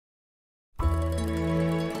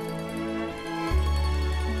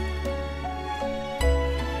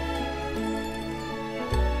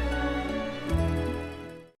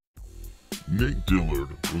Nick Dillard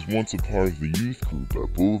was once a part of the youth group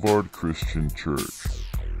at Boulevard Christian Church.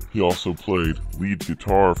 He also played lead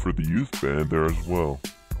guitar for the youth band there as well.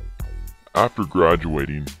 After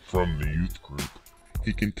graduating from the youth group,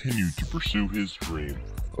 he continued to pursue his dream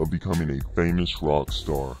of becoming a famous rock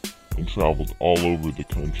star and traveled all over the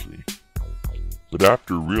country. But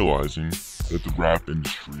after realizing that the rap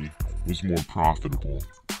industry was more profitable,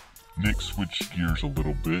 Nick switched gears a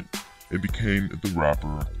little bit and became the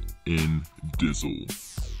rapper in Dizzle.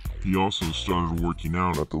 He also started working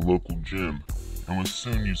out at the local gym and was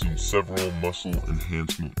soon using several muscle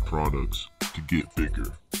enhancement products to get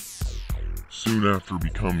bigger. Soon after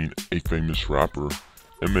becoming a famous rapper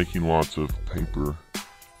and making lots of paper,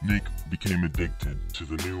 Nick became addicted to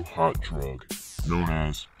the new hot drug known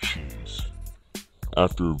as cheese.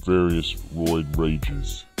 After various roid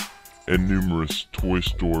rages and numerous toy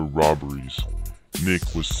store robberies, Nick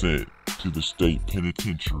was sent to the state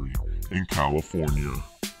penitentiary in California.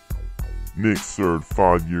 Nick served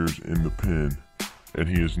 5 years in the pen, and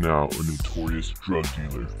he is now a notorious drug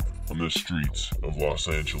dealer on the streets of Los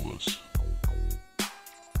Angeles.